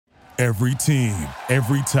Every team,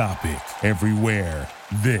 every topic, everywhere.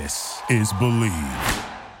 This is Believe.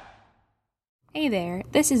 Hey there,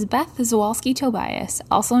 this is Beth Zawalski-Tobias,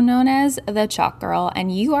 also known as The Chalk Girl,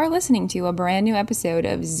 and you are listening to a brand new episode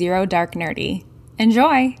of Zero Dark Nerdy.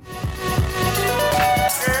 Enjoy!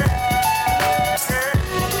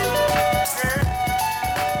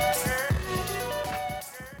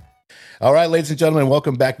 All right, ladies and gentlemen,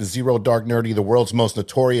 welcome back to Zero Dark Nerdy, the world's most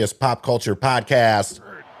notorious pop culture podcast.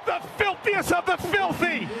 The filthiest of the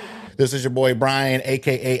filthy! This is your boy Brian,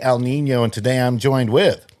 a.k.a. El Nino, and today I'm joined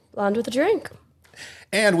with... Blonde with a drink.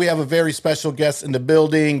 And we have a very special guest in the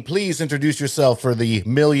building. Please introduce yourself for the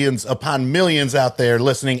millions upon millions out there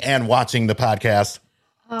listening and watching the podcast.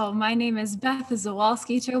 Oh, my name is Beth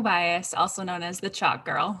Zawalski-Tobias, also known as The Chalk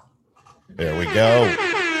Girl. There we go.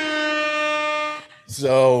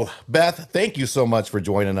 So, Beth, thank you so much for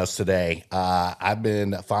joining us today. I've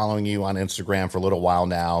been following you on Instagram for a little while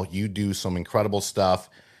now. You do some incredible stuff.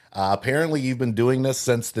 Apparently, you've been doing this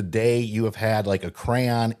since the day you have had like a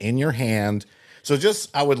crayon in your hand. So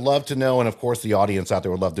I would love to know, and of course the audience out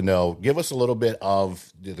there would love to know, give us a little bit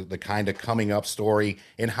of the kind of coming up story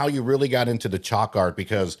and how you really got into the chalk art,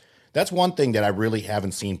 because that's one thing that I really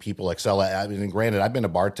haven't seen people excel at. I mean, granted, I've been a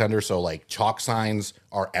bartender, so like chalk signs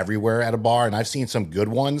are everywhere at a bar, and I've seen some good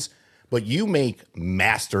ones, but you make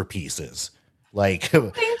masterpieces. Like,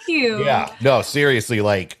 Thank you. Yeah, no, seriously,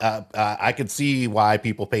 like I could see why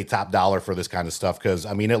people pay top dollar for this kind of stuff, because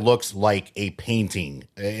I mean, it looks like a painting.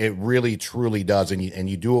 It really, truly does, and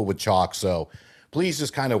you do it with chalk. So please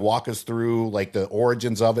just kind of walk us through like the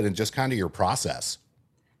origins of it and just kind of your process.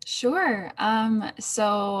 Sure.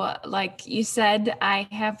 So like you said, I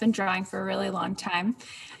have been drawing for a really long time.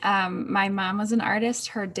 My mom was an artist,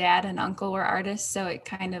 her dad and uncle were artists, so it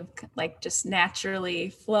kind of like just naturally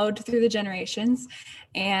flowed through the generations.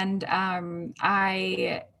 And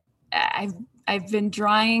I've been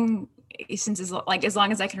drawing since as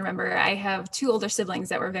long as I can remember. I have two older siblings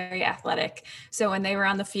that were very athletic. So when they were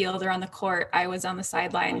on the field or on the court, I was on the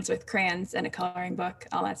sidelines with crayons and a coloring book,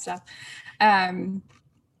 all that stuff.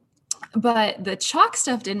 But the chalk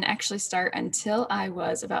stuff didn't actually start until I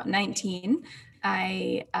was about 19.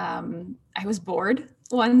 I was bored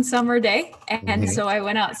one summer day, and so I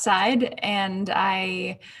went outside, and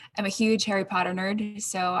I am a huge Harry Potter nerd.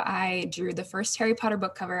 So I drew the first Harry Potter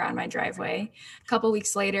book cover on my driveway. A couple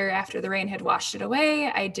weeks later, after the rain had washed it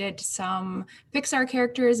away, I did some Pixar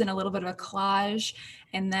characters and a little bit of a collage.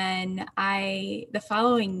 And then the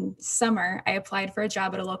following summer, I applied for a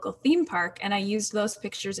job at a local theme park, and I used those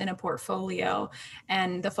pictures in a portfolio.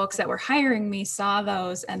 And the folks that were hiring me saw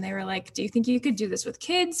those, and they were like, "Do you think you could do this with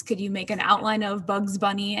kids? Could you make an outline of Bugs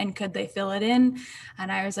Bunny, and could they fill it in?"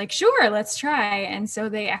 And I was like, "Sure, let's try." And so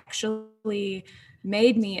they actually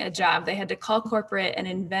made me a job. They had to call corporate and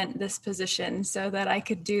invent this position so that I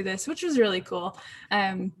could do this, which was really cool.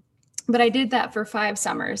 But I did that for 5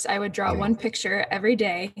 summers. I would draw one picture every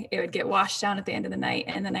day. It would get washed down at the end of the night,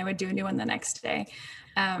 and then I would do a new one the next day.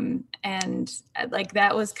 And like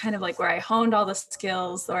that was kind of like where I honed all the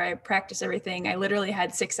skills, or I practiced everything. I literally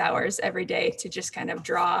had 6 hours every day to just kind of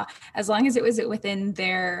draw. As long as it was within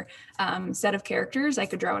their set of characters, I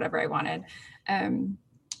could draw whatever I wanted.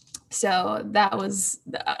 So that was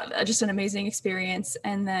just an amazing experience.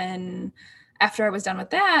 And then after I was done with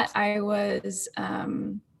that,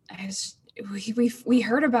 we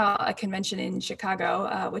heard about a convention in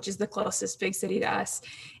Chicago, which is the closest big city to us.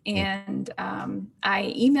 And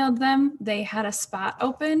I emailed them. They had a spot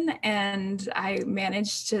open, and I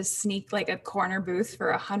managed to sneak like a corner booth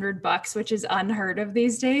for $100, which is unheard of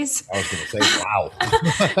these days. I was going to say, wow.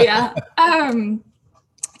 Yeah.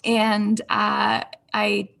 And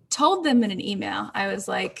I told them in an email, I was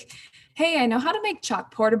like, "Hey, I know how to make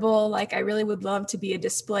chalk portable. Like, I really would love to be a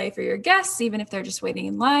display for your guests, even if they're just waiting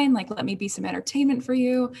in line. Like, let me be some entertainment for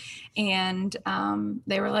you." And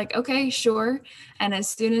they were like, "Okay, sure." And as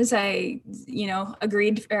soon as I,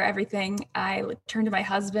 agreed for everything, I turned to my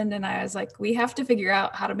husband and I was like, "We have to figure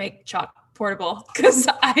out how to make chalk portable, because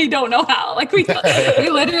I don't know how." Like, we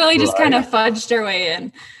literally just kind of fudged our way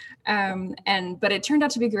in. But it turned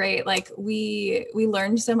out to be great. Like, we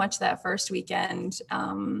learned so much that first weekend.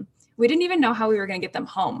 We didn't even know how we were going to get them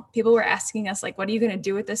home. People were asking us, like, "What are you going to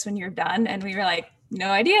do with this when you're done?" And we were like, "No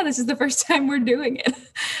idea. This is the first time we're doing it."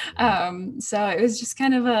 So it was just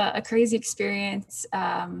kind of a crazy experience.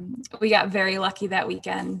 We got very lucky that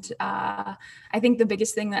weekend. I think the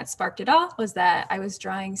biggest thing that sparked it all was that I was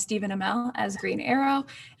drawing Stephen Amell as Green Arrow,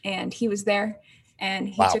 and he was there. And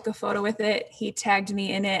he took a photo with it. He tagged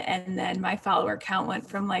me in it. And then my follower count went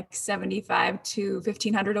from like 75 to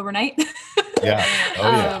 1,500 overnight. Yeah.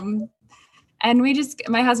 Oh, yeah. And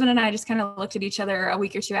my husband and I just kind of looked at each other a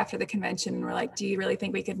week or two after the convention and we're like, do you really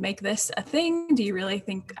think we could make this a thing? Do you really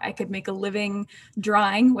think I could make a living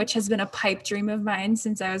drawing, which has been a pipe dream of mine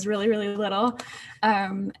since I was really, really little.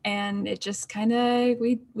 And it just kind of,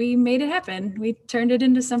 we made it happen. We turned it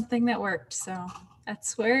into something that worked. So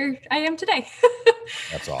that's where I am today.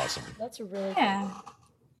 That's awesome. That's really Yeah.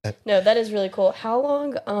 cool. No, that is really cool. How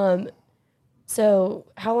long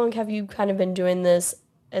have you kind of been doing this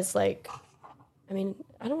as like, I mean,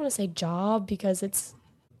 I don't want to say job because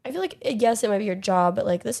I feel like, yes, it might be your job, but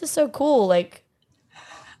like, this is so cool. Like,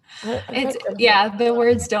 the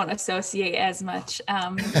words don't associate as much.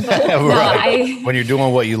 When you're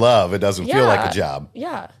doing what you love, it doesn't feel like a job.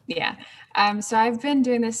 Yeah. Yeah. So I've been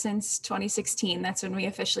doing this since 2016. That's when we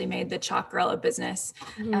officially made the Chalk Girl a business.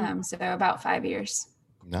 So about 5 years.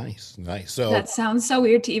 Nice. So that sounds so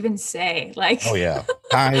weird to even say. Like, oh yeah,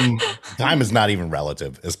 time is not even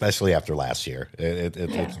relative, especially after last year.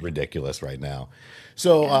 It's ridiculous right now.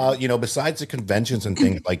 So besides the conventions and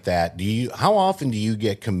things like that, how often do you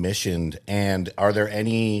get commissioned? And are there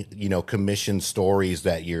any commissioned stories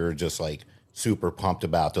that you're just like super pumped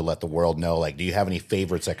about to let the world know? Like, do you have any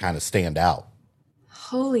favorites that kind of stand out?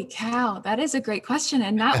 Holy cow, that is a great question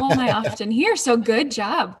and not one I often hear. So good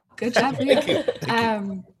job. Good job for you.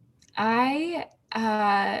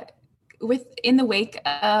 In the wake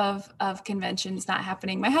of conventions not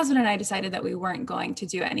happening, my husband and I decided that we weren't going to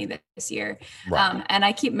do any this year. Right. And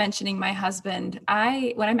I keep mentioning my husband.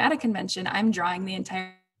 When I'm at a convention, I'm drawing the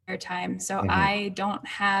entire time. So I don't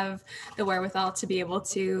have the wherewithal to be able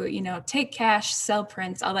to, take cash, sell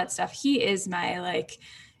prints, all that stuff. He is my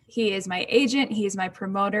agent. He is my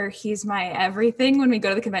promoter. He's my everything when we go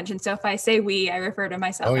to the convention. So if I say we, I refer to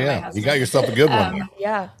myself. Oh and yeah, my husband. you got yourself a good one.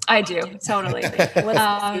 Yeah, I do totally.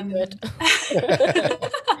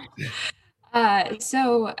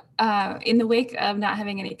 In the wake of not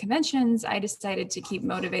having any conventions, I decided to keep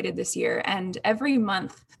motivated this year. And every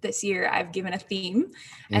month this year, I've given a theme,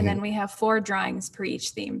 and then we have 4 drawings per each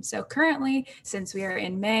theme. So currently, since we are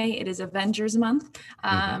in May, it is Avengers month.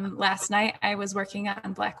 Last night, I was working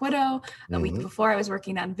on Black Widow. The week before, I was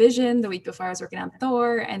working on Vision. The week before, I was working on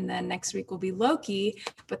Thor. And then next week will be Loki.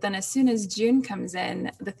 But then as soon as June comes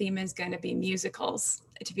in, the theme is going to be musicals,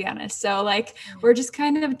 to be honest. So we're just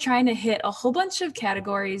kind of trying to hit a whole bunch of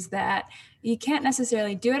categories that you can't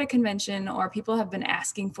necessarily do at a convention, or people have been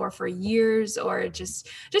asking for years, or just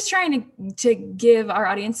trying to give our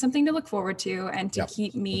audience something to look forward to and to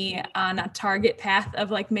keep me on a target path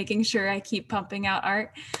of making sure I keep pumping out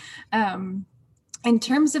art. In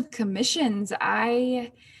terms of commissions,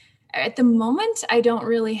 at the moment, I don't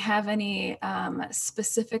really have any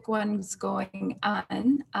specific ones going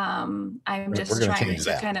on. I'm just trying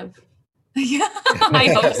to kind of,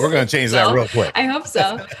 I hope We're going to change that real quick. I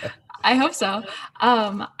hope so.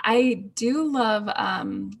 I do love,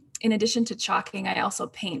 in addition to chalking, I also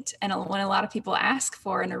paint. And when a lot of people ask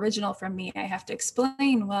for an original from me, I have to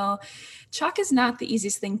explain, well, chalk is not the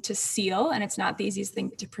easiest thing to seal, and it's not the easiest thing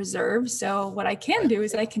to preserve. So what I can do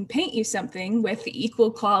is I can paint you something with equal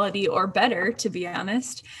quality or better, to be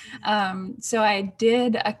honest. So I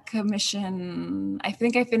did a commission, I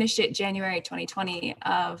think I finished it January 2020,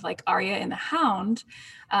 of Arya and the Hound.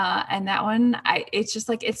 And that one, it's just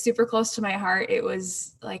it's super close to my heart. It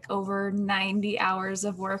was over 90 hours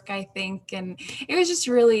of work, I think. And it was just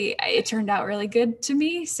it turned out really good to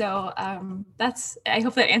me. So I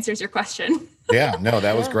hope that answers your question. Yeah, no,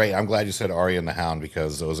 that was great. I'm glad you said Arya and the Hound,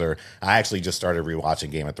 because I actually just started rewatching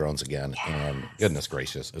Game of Thrones again. Yes. And goodness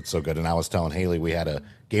gracious, it's so good. And I was telling Haley, we had a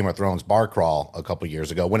Game of Thrones bar crawl a couple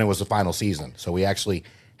years ago when it was the final season. So we actually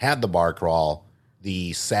had the bar crawl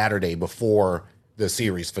the Saturday before the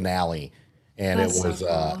series finale, and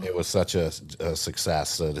it was such a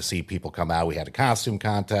success to see people come out. We had a costume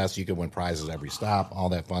contest, you could win prizes every stop, all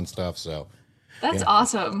that fun stuff. So that's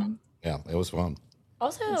awesome. Yeah, it was fun.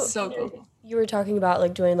 Also, so cool. You were talking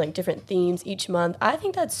about doing different themes each month. I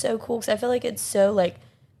think that's so cool, because I feel like it's so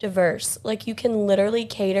diverse. You can literally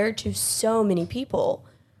cater to so many people.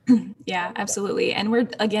 Yeah, absolutely. And we're,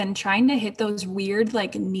 again, trying to hit those weird,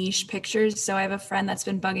 niche pictures. So I have a friend that's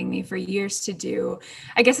been bugging me for years to do,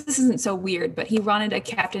 I guess this isn't so weird, but he wanted a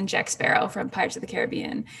Captain Jack Sparrow from Pirates of the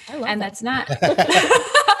Caribbean. And that's not,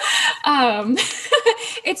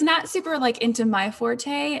 it's not super into my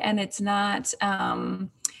forte, and it's not,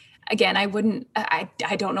 again, I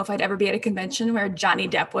don't know if I'd ever be at a convention where Johnny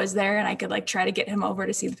Depp was there and I could like try to get him over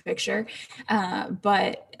to see the picture.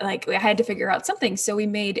 But like I had to figure out something. So we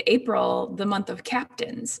made April the month of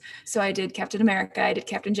captains. So I did Captain America, I did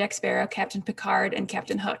Captain Jack Sparrow, Captain Picard, and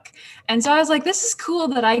Captain Hook. And so I was like, this is cool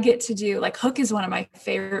that I get to do, like, Hook is one of my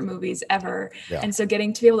favorite movies ever. Yeah. And so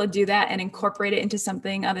getting to be able to do that and incorporate it into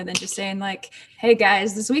something other than just saying like, hey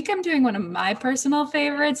guys, this week I'm doing one of my personal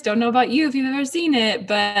favorites. Don't know about you if you've ever seen it,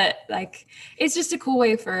 but like, it's just a cool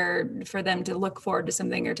way for them to look forward to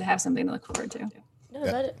something or to have something to look forward to. No,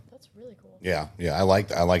 that's really cool. Yeah. I like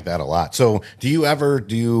that a lot. So do you ever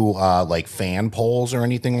do like fan polls or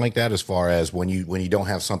anything like that, as far as when you don't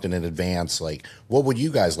have something in advance, like what would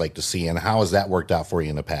you guys like to see and how has that worked out for you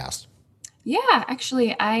in the past? Yeah,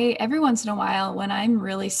 actually, every once in a while when I'm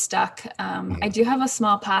really stuck, I do have a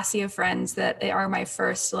small posse of friends that are my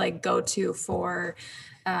first like go-to for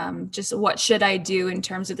just what should I do in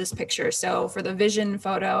terms of this picture. So for the vision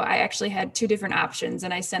photo, I actually had 2 different options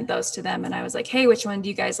and I sent those to them and I was like, hey, which one do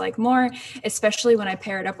you guys like more? Especially when I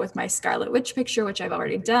pair it up with my Scarlet Witch picture, which I've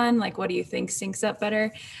already done. Like, what do you think syncs up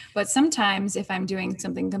better? But sometimes if I'm doing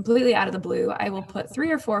something completely out of the blue, I will put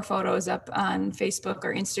 3 or 4 photos up on Facebook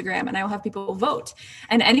or Instagram and I will have people vote.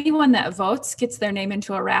 And anyone that votes gets their name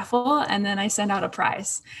into a raffle and then I send out a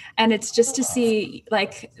prize. And it's just to see,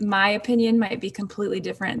 like, my opinion might be completely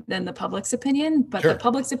different than the public's opinion, but the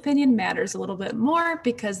public's opinion matters a little bit more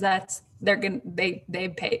because they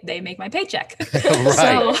make my paycheck.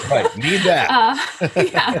 Right. Need that.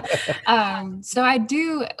 So I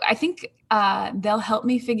think they'll help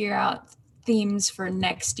me figure out themes for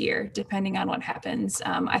next year, depending on what happens.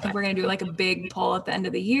 I think we're going to do like a big poll at the end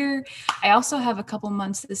of the year. I also have a couple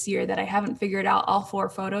months this year that I haven't figured out all 4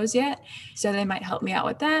 photos yet. So they might help me out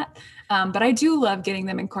with that. But I do love getting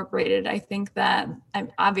them incorporated. I think that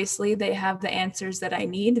obviously they have the answers that I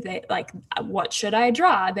need. They like, what should I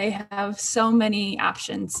draw? They have so many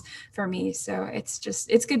options for me. So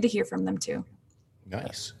it's good to hear from them too.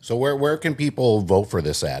 Nice. So where can people vote for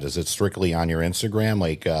this at? Is it strictly on your Instagram?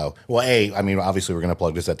 Like, I mean, obviously we're going to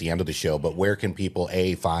plug this at the end of the show, but where can people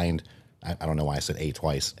find, I don't know why I said A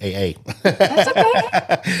twice, AA. That's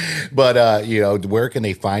okay. But, where can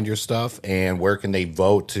they find your stuff and where can they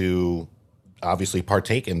vote to obviously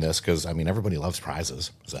partake in this? Because, I mean, everybody loves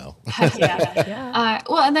prizes. So,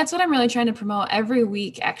 well, and that's what I'm really trying to promote. Every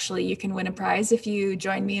week, actually, you can win a prize if you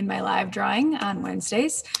join me in my live drawing on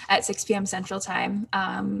Wednesdays at 6 p.m. Central Time.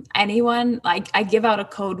 Anyone, like, I give out a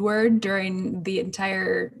code word during the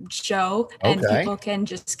entire show, and people can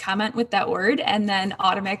just comment with that word and then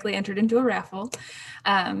automatically entered into a raffle.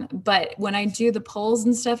 But when I do the polls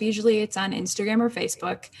and stuff, usually it's on Instagram or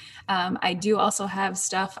Facebook. I do also have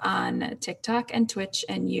stuff on TikTok and Twitch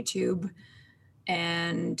and YouTube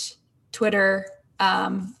and Twitter.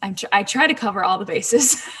 I try to cover all the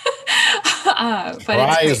bases. But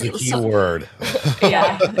try is the key word.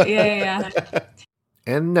 Yeah.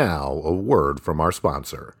 And now a word from our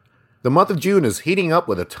sponsor. The month of June is heating up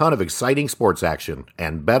with a ton of exciting sports action,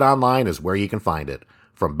 and BetOnline is where you can find it.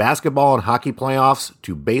 From basketball and hockey playoffs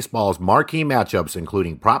to baseball's marquee matchups,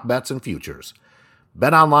 including prop bets and futures.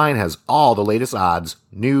 BetOnline has all the latest odds,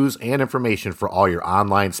 news, and information for all your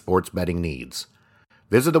online sports betting needs.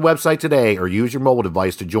 Visit the website today or use your mobile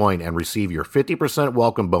device to join and receive your 50%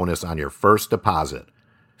 welcome bonus on your first deposit.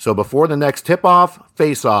 So before the next tip-off,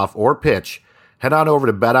 face-off, or pitch, head on over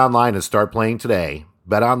to BetOnline and start playing today.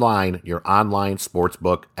 BetOnline, your online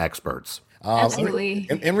sportsbook experts. Absolutely.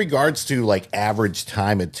 In regards to like average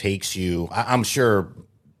time it takes you, I'm sure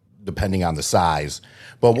depending on the size,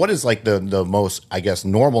 but what is like the most, I guess,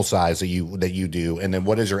 normal size that you do, and then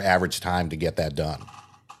what is your average time to get that done?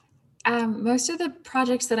 Most of the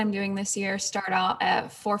projects that I'm doing this year start out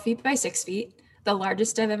at 4 feet by 6 feet. The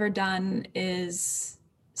largest I've ever done is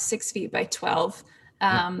 6 feet by 12.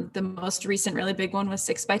 The most recent really big one was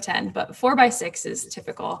 6 by 10, but 4 by 6 is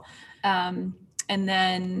typical. And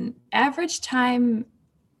then average time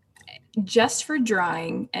just for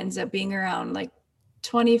drawing ends up being around like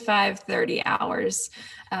 25, 30 hours.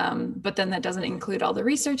 But then that doesn't include all the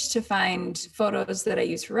research to find photos that I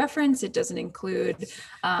use for reference. It doesn't include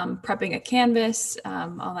prepping a canvas,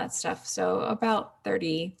 all that stuff. So about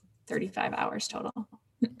 30, 35 hours total.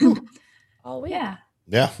 All week. Yeah.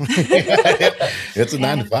 Yeah. It's a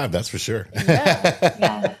 9 to 5, that's for sure.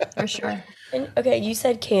 Yeah, for sure. And, okay, you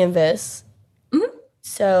said canvas. Mm-hmm.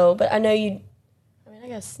 So, but I know I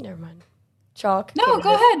guess, never mind. Chalk. No, canvas.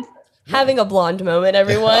 go ahead. Having a blonde moment,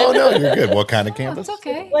 everyone. Oh, no, you're good. What kind of canvas? It's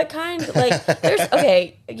okay. What kind? Like,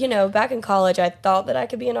 back in college, I thought that I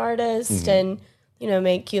could be an artist and,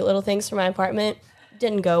 make cute little things for my apartment.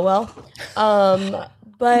 Didn't go well.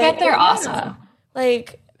 But I bet they're yeah, awesome.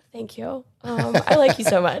 like, thank you. I like you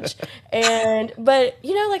so much. But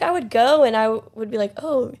you know, like I would go and I would be like,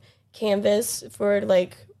 oh, canvas for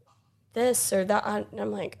like this or that. And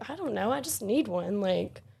I'm like, I don't know. I just need one.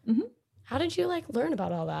 Like, how did you like learn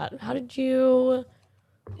about all that? How did you?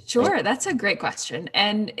 Sure, that's a great question.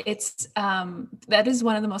 And it's that is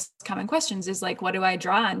one of the most common questions is like, what do I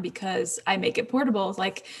draw on? Because I make it portable.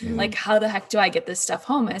 Like how the heck do I get this stuff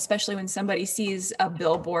home? And especially when somebody sees a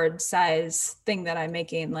billboard size thing that I'm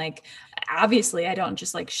making, like obviously I don't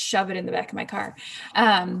just like shove it in the back of my car.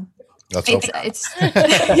 It's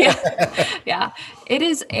yeah. It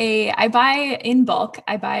is I buy in bulk.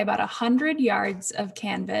 I buy about 100 yards of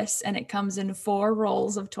canvas and it comes in 4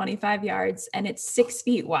 rolls of 25 yards and it's 6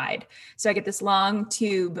 feet wide. So I get this long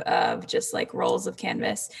tube of just like rolls of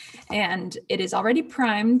canvas and it is already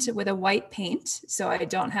primed with a white paint. So I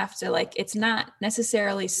don't have to like, it's not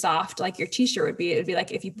necessarily soft like your t-shirt would be. It'd be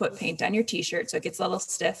like if you put paint on your t-shirt, so it gets a little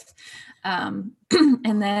stiff.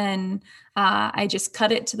 And then I just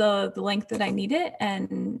cut it to the length that I need it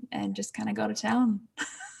and just kind of go to town.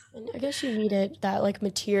 And I guess you needed that like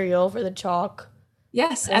material for the chalk.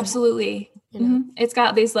 Yes, absolutely. It's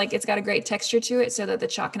got it's got a great texture to it so that the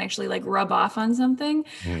chalk can actually like rub off on something.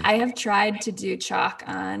 I have tried to do chalk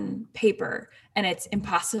on paper and it's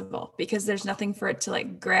impossible because there's nothing for it to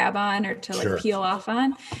like grab on or to like peel off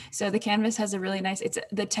on. So the canvas has a really nice,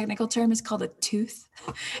 the technical term is called a tooth.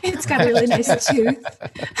 It's got a really nice tooth.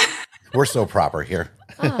 We're so proper here.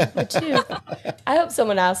 A tooth. I hope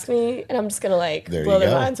someone asks me and I'm just going to like blow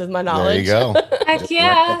their minds with my knowledge. There you go. Heck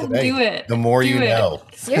yeah, do it. The more you know.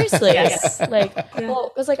 Seriously. Yes. Like, well,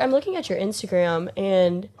 because like I'm looking at your Instagram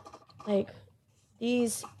and like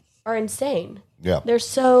these are insane. Yeah. They're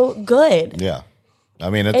so good. Yeah. I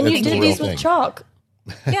mean, and you did these with chalk.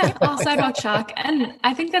 Yeah, all sidewalk chalk. And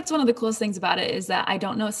I think that's one of the coolest things about it is that I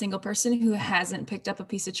don't know a single person who hasn't picked up a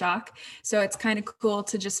piece of chalk. So it's kind of cool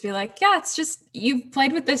to just be like, yeah, it's just, you've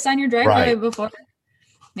played with this on your driveway before.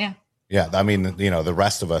 Yeah. Yeah. I mean, you know, the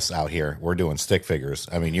rest of us out here, we're doing stick figures.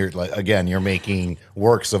 I mean, you're like, again, you're making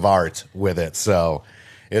works of art with it. So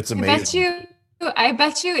it's amazing. I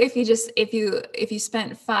bet you if you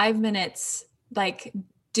spent 5 minutes, like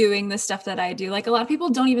doing the stuff that I do. Like a lot of people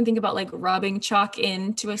don't even think about like rubbing chalk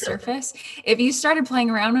into a surface. If you started playing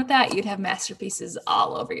around with that, you'd have masterpieces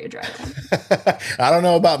all over your driveway. I don't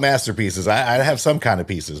know about masterpieces. I have some kind of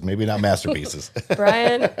pieces, maybe not masterpieces.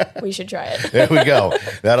 Brian, we should try it. There we go.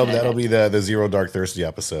 That'll be the Zero Dark Thirsty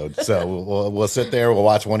episode. So we'll sit there, we'll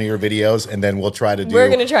watch one of your videos, and then we'll try to do. We're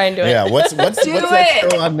gonna try and do it. Yeah. What's that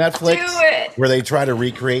show on Netflix where they try to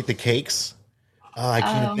recreate the cakes? Oh, I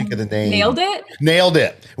can't think of the name. Nailed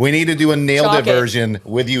It. We need to do a Nailed It version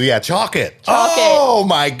with you. Yeah, Chalk It. Oh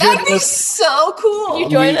my goodness. That'd be so cool. You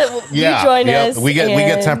join it. Yeah, you join us. We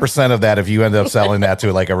get 10% of that if you end up selling that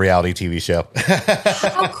to like a reality TV show.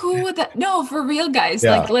 How cool would that? No, for real, guys.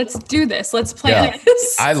 Yeah. Like, let's do this. Let's plan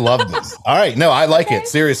this. I love this. All right. No, I like it.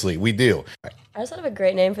 Seriously, we do. I just thought of a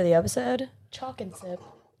great name for the episode. Chalk and Sip.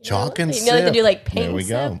 Chalk and Sip. You know, like they do like paint. There we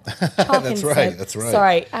go. Chalk That's and right. Sip. That's right.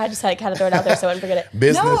 Sorry, I just had to kind of throw it out there so I wouldn't forget it.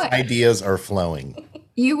 Business ideas are flowing.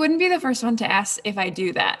 You wouldn't be the first one to ask if I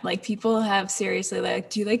do that. Like people have seriously like,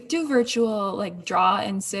 do you do virtual like draw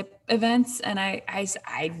and sip events? And I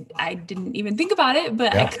didn't even think about it,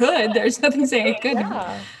 but I could. There's nothing saying I couldn't.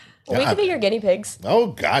 Yeah. Well, we could be your guinea pigs. Oh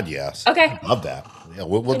God, yes. Okay. Love that. Yeah,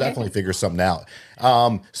 we'll definitely figure something out.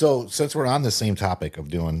 So since we're on the same topic of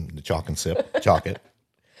doing the Chalk and Sip, Chalk It.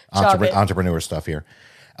 Entrepreneur stuff here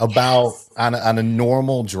about on a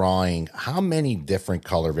normal drawing, how many different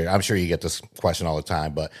color I'm sure you get this question all the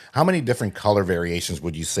time, but how many different color variations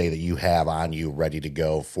would you say that you have on you ready to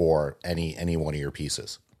go for any one of your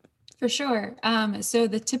pieces? For sure. So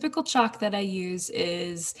the typical chalk that I use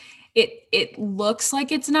is it looks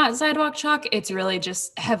like it's not sidewalk chalk. It's really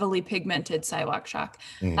just heavily pigmented sidewalk chalk.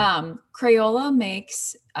 Crayola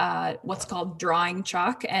makes what's called drawing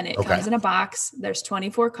chalk, and it comes in a box. There's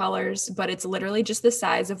 24 colors, but it's literally just the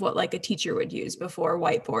size of what like a teacher would use before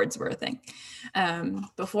whiteboards were a thing.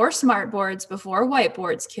 Before smartboards, before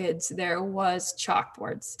whiteboards, kids, there was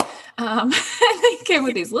chalkboards. They came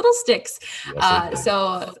with these little sticks.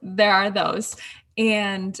 So there are those.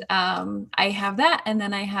 And I have that. And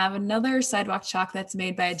then I have another sidewalk chalk that's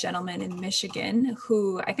made by a gentleman in Michigan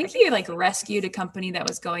who I think he like rescued a company that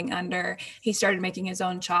was going under. He started making his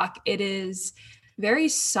own chalk. It is very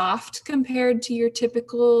soft compared to your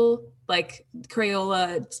typical like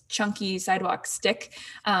Crayola chunky sidewalk stick.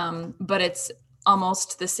 But it's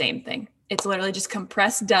almost the same thing. It's literally just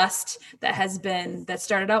compressed dust that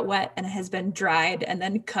started out wet and has been dried and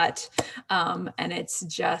then cut. And it's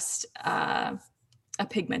just, a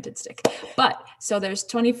pigmented stick. But so there's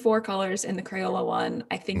 24 colors in the Crayola one.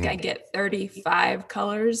 I think I get 35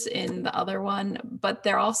 colors in the other one, but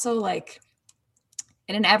they're also like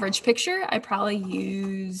in an average picture, I probably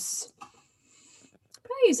use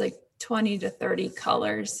like 20 to 30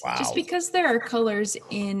 colors. Wow. Just because there are colors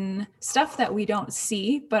in stuff that we don't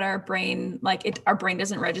see, but our brain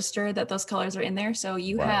doesn't register that those colors are in there. So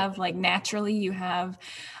you have like naturally you have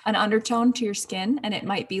an undertone to your skin and it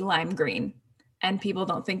might be lime green. And people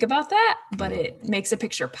don't think about that, but it makes a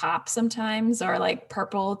picture pop sometimes, or like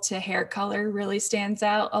purple to hair color really stands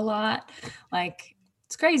out a lot. Like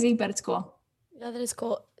it's crazy, but it's cool. Yeah, that is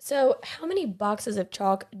cool. So how many boxes of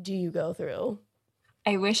chalk do you go through?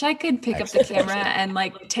 I wish I could pick up the camera and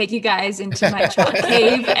like take you guys into my chalk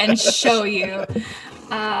cave and show you.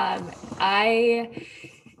 A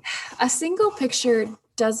single picture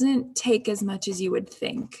doesn't take as much as you would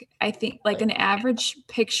think. I think like an average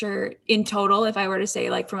picture in total, if I were to say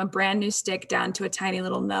like from a brand new stick down to a tiny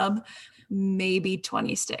little nub, maybe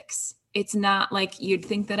 20 sticks. It's not like you'd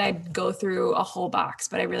think that I'd go through a whole box,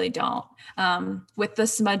 but I really don't. With the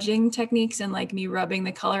smudging techniques and like me rubbing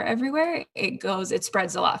the color everywhere, it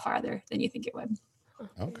spreads a lot farther than you think it would.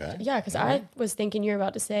 Okay. Yeah, because I was thinking you were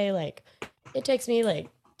about to say like, it takes me like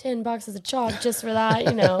 10 boxes of chalk just for that,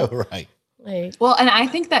 you know? Right. Like, Well, and I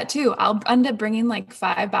think that too. I'll end up bringing like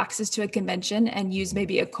 5 boxes to a convention and use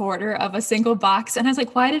maybe a quarter of a single box. And I was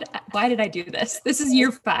like, why did I do this? This is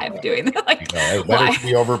year 5 doing that. Like, Better to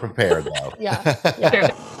be over prepared though. yeah.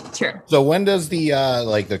 True. So when does the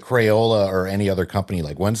like the Crayola or any other company,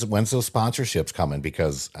 like when's those sponsorships coming?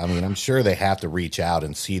 Because I mean, I'm sure they have to reach out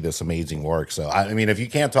and see this amazing work. So I mean, if you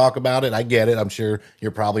can't talk about it, I get it. I'm sure you're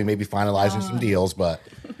probably maybe finalizing some deals, but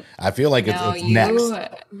I feel like it's next.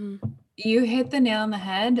 You hit the nail on the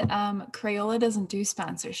head. Crayola doesn't do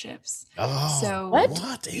sponsorships. Oh, so what is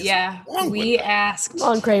wrong we with that? asked. Come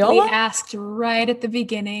on, Crayola. We asked right at the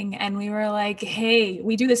beginning, and we were like, "Hey,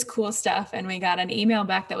 we do this cool stuff," and we got an email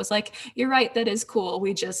back that was like, "You're right, that is cool.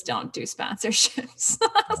 We just don't do sponsorships."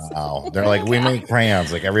 Wow, they're like, we make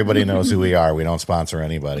crayons. Like everybody knows who we are. We don't sponsor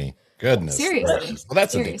anybody. Goodness. Seriously. gracious. Well,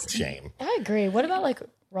 that's a big Seriously. shame. I agree. What about like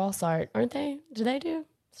Ross Art? Aren't they? Do they do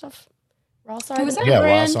stuff? Ross Art? Who was that? Yeah,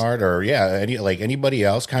 brand? Ross Art or anybody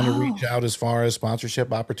else kind of reach out as far as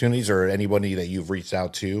sponsorship opportunities, or anybody that you've reached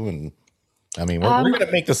out to. And I mean, we're going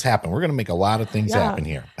to make this happen. We're going to make a lot of things happen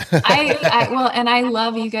here. And I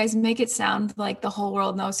love you guys make it sound like the whole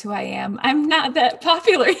world knows who I am. I'm not that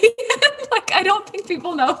popular yet. Like, I don't think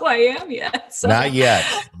people know who I am yet. So. Not yet.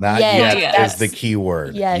 Not Yes. yet Yes. is the key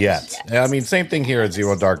word. Yes. Yes. I mean, same thing here at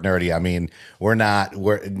Zero Dark Nerdy. I mean, we're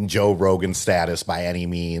Joe Rogan status by any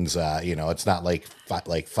means. It's not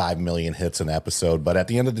like 5 million hits an episode. But at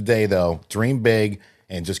the end of the day, though, dream big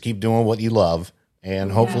and just keep doing what you love.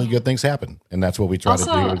 And hopefully good things happen. And that's what we try to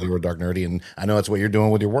do with Zero Dark Nerdy. And I know that's what you're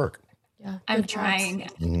doing with your work. Yeah, I'm good vibes. trying.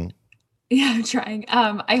 Mm-hmm. Yeah, I'm trying.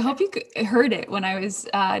 I hope you heard it when I was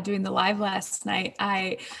doing the live last night.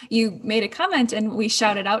 You made a comment and we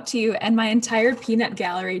shouted out to you, and my entire peanut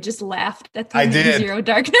gallery just laughed at the name Zero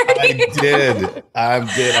Dark Nerdy. I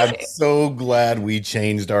did. I'm so glad we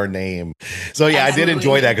changed our name. So yeah, I did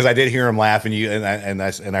enjoy that because I did hear him laugh, and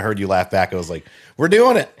I heard you laugh back. I was like, we're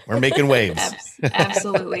doing it. We're making waves.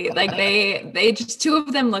 Absolutely. Like they just, 2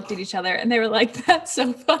 of them looked at each other and they were like, "That's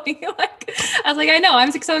so funny." Like I was like, "I know.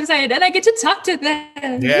 I'm so excited, and I get to talk to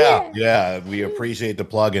them." Yeah. We appreciate the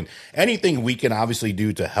plug, and anything we can obviously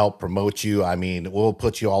do to help promote you. I mean, we'll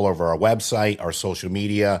put you all over our website, our social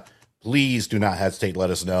media. Please do not hesitate.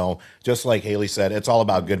 Let us know. Just like Haley said, it's all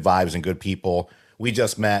about good vibes and good people. We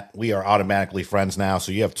just met. We are automatically friends now.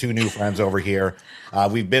 So you have 2 new friends over here.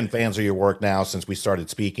 We've been fans of your work now since we started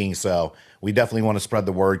speaking. So we definitely want to spread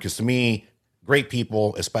the word, because to me, great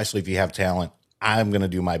people, especially if you have talent, I'm going to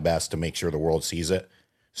do my best to make sure the world sees it.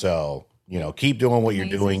 So, keep doing what you're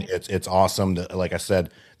doing. It's awesome. Like I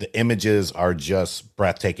said, the images are just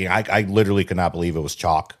breathtaking. I literally could not believe it was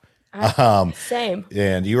chalk. Same.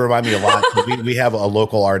 And you remind me a lot. we have a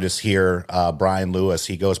local artist here, Brian Lewis.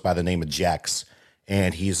 He goes by the name of Jex.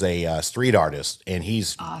 And he's a street artist, and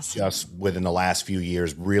he's just within the last few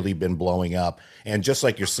years really been blowing up. And just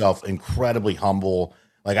like yourself, incredibly humble.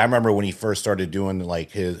 Like I remember when he first started doing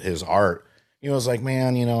like his art, he was like,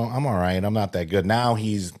 "Man, I'm all right. I'm not that good." Now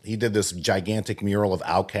he did this gigantic mural of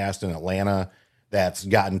Outkast in Atlanta that's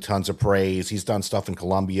gotten tons of praise. He's done stuff in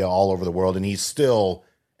Colombia, all over the world, and he's still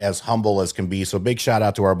as humble as can be. So big shout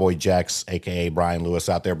out to our boy Jex, aka Brian Lewis,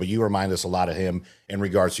 out there. But you remind us a lot of him in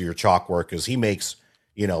regards to your chalk work, because he makes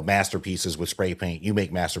masterpieces with spray paint. You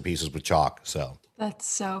make masterpieces with chalk. So That's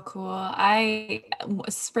so cool.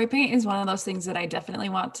 Spray paint is one of those things that I definitely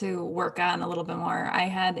want to work on a little bit more. I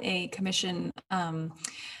had a commission.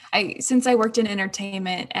 Since I worked in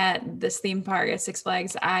entertainment at this theme park at Six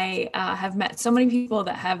Flags, I have met so many people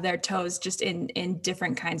that have their toes just in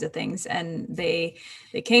different kinds of things, and they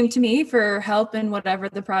came to me for help in whatever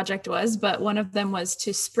the project was. But one of them was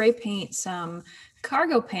to spray paint some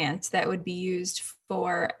cargo pants that would be used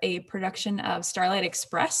for a production of Starlight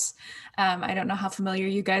Express. I don't know how familiar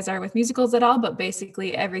you guys are with musicals at all, but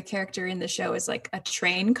basically every character in the show is like a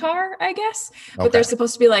train car, I guess. Okay. But they're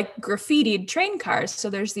supposed to be like graffitied train cars.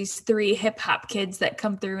 So there's these 3 hip hop kids that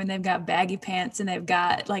come through and they've got baggy pants and they've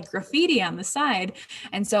got like graffiti on the side.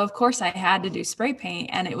 And so of course I had to do spray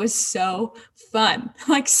paint, and it was so fun,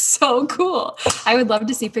 like so cool. I would love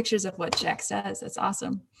to see pictures of what Jax does. That's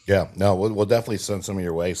awesome. Yeah, no, we'll definitely send some of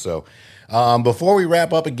your way. So before we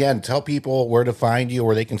wrap up, again, tell people where to find you,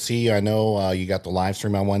 where they can see you. I know you got the live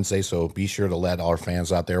stream on Wednesday, so be sure to let our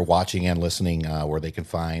fans out there watching and listening where they can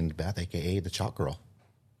find Beth, aka the Chalk Girl.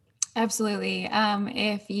 Absolutely.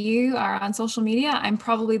 If you are on social media, I'm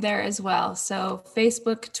probably there as well. So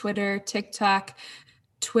Facebook, Twitter, TikTok,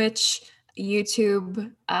 Twitch, YouTube.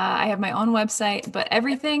 I have my own website, but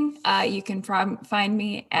everything you can find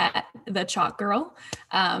me at The Chalk Girl.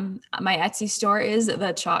 My Etsy store is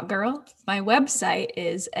The Chalk Girl. My website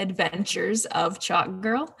is Adventures of Chalk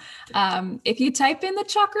Girl. If you type in The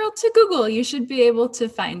Chalk Girl to Google, you should be able to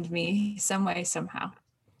find me some way, somehow.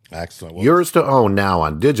 Excellent. Yours to own now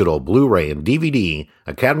on digital, Blu-ray, and DVD.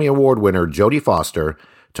 Academy Award winner Jodie Foster,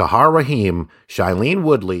 Tahar Rahim, Shailene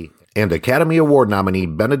Woodley, and Academy Award nominee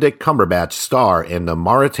Benedict Cumberbatch star in The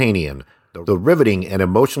Mauritanian, the riveting and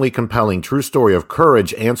emotionally compelling true story of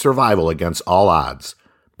courage and survival against all odds.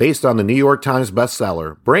 Based on the New York Times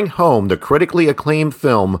bestseller, bring home the critically acclaimed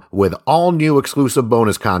film with all new exclusive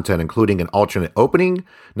bonus content, including an alternate opening,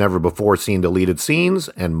 never-before-seen deleted scenes,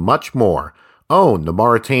 and much more. Own The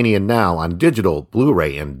Mauritanian now on digital,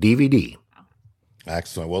 Blu-ray, and DVD.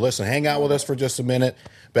 Excellent. Well, listen, hang out with us for just a minute.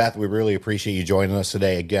 Beth, we really appreciate you joining us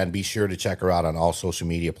today. Again, be sure to check her out on all social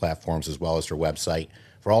media platforms as well as her website.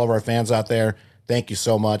 For all of our fans out there, thank you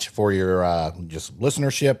so much for your just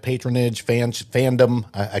listenership, patronage, fandom.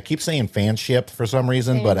 I keep saying fanship for some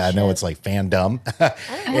reason, but I know it's like fandom. I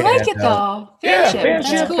like it though. Fanship.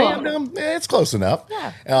 That's cool. Fandom. It's close enough.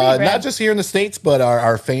 Yeah, not just here in the States, but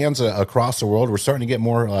our fans across the world. We're starting to get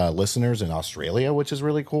more listeners in Australia, which is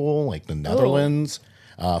really cool, like the Netherlands.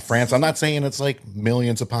 France. I'm not saying it's like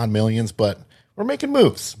millions upon millions, but we're making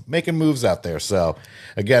moves out there. So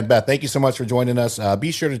again, Beth, thank you so much for joining us.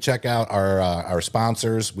 Be sure to check out our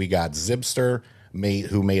sponsors. We got Zibster,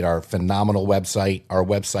 who made our phenomenal website. Our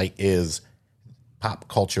website is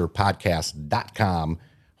popculturepodcast.com,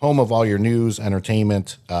 home of all your news,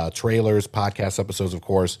 entertainment, trailers, podcast episodes, of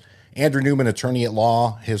course. Andrew Newman, attorney at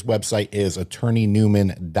law. His website is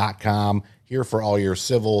attorneynewman.com. Here for all your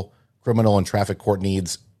civil, criminal, and traffic court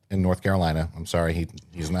needs in North Carolina. I'm sorry,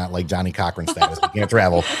 he's not like Johnny Cochran status. He can't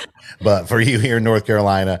travel. But for you here in North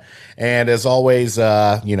Carolina. And as always,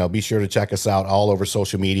 be sure to check us out all over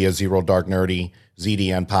social media, Zero Dark Nerdy,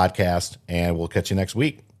 ZDN Podcast, and we'll catch you next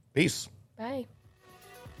week. Peace. Bye.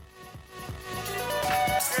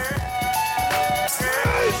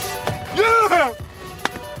 Yeah!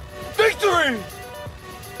 Victory!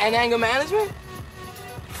 And anger management?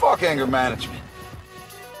 Fuck anger management.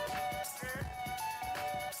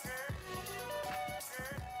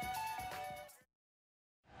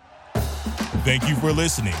 Thank you for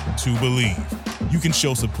listening to Believe. You can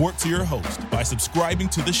show support to your host by subscribing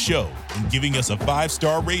to the show and giving us a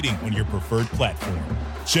 5-star rating on your preferred platform.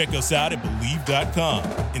 Check us out at Believe.com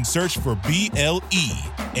and search for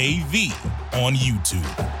BLEAV on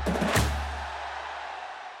YouTube.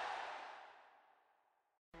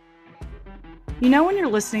 You know when you're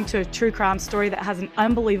listening to a true crime story that has an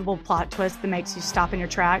unbelievable plot twist that makes you stop in your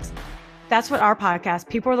tracks? That's what our podcast,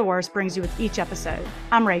 People Are the Worst, brings you with each episode.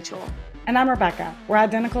 I'm Rachel. And I'm Rebecca. We're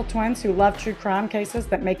identical twins who love true crime cases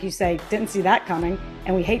that make you say, didn't see that coming,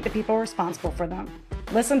 and we hate the people responsible for them.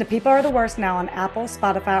 Listen to People Are the Worst now on Apple,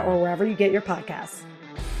 Spotify, or wherever you get your podcasts.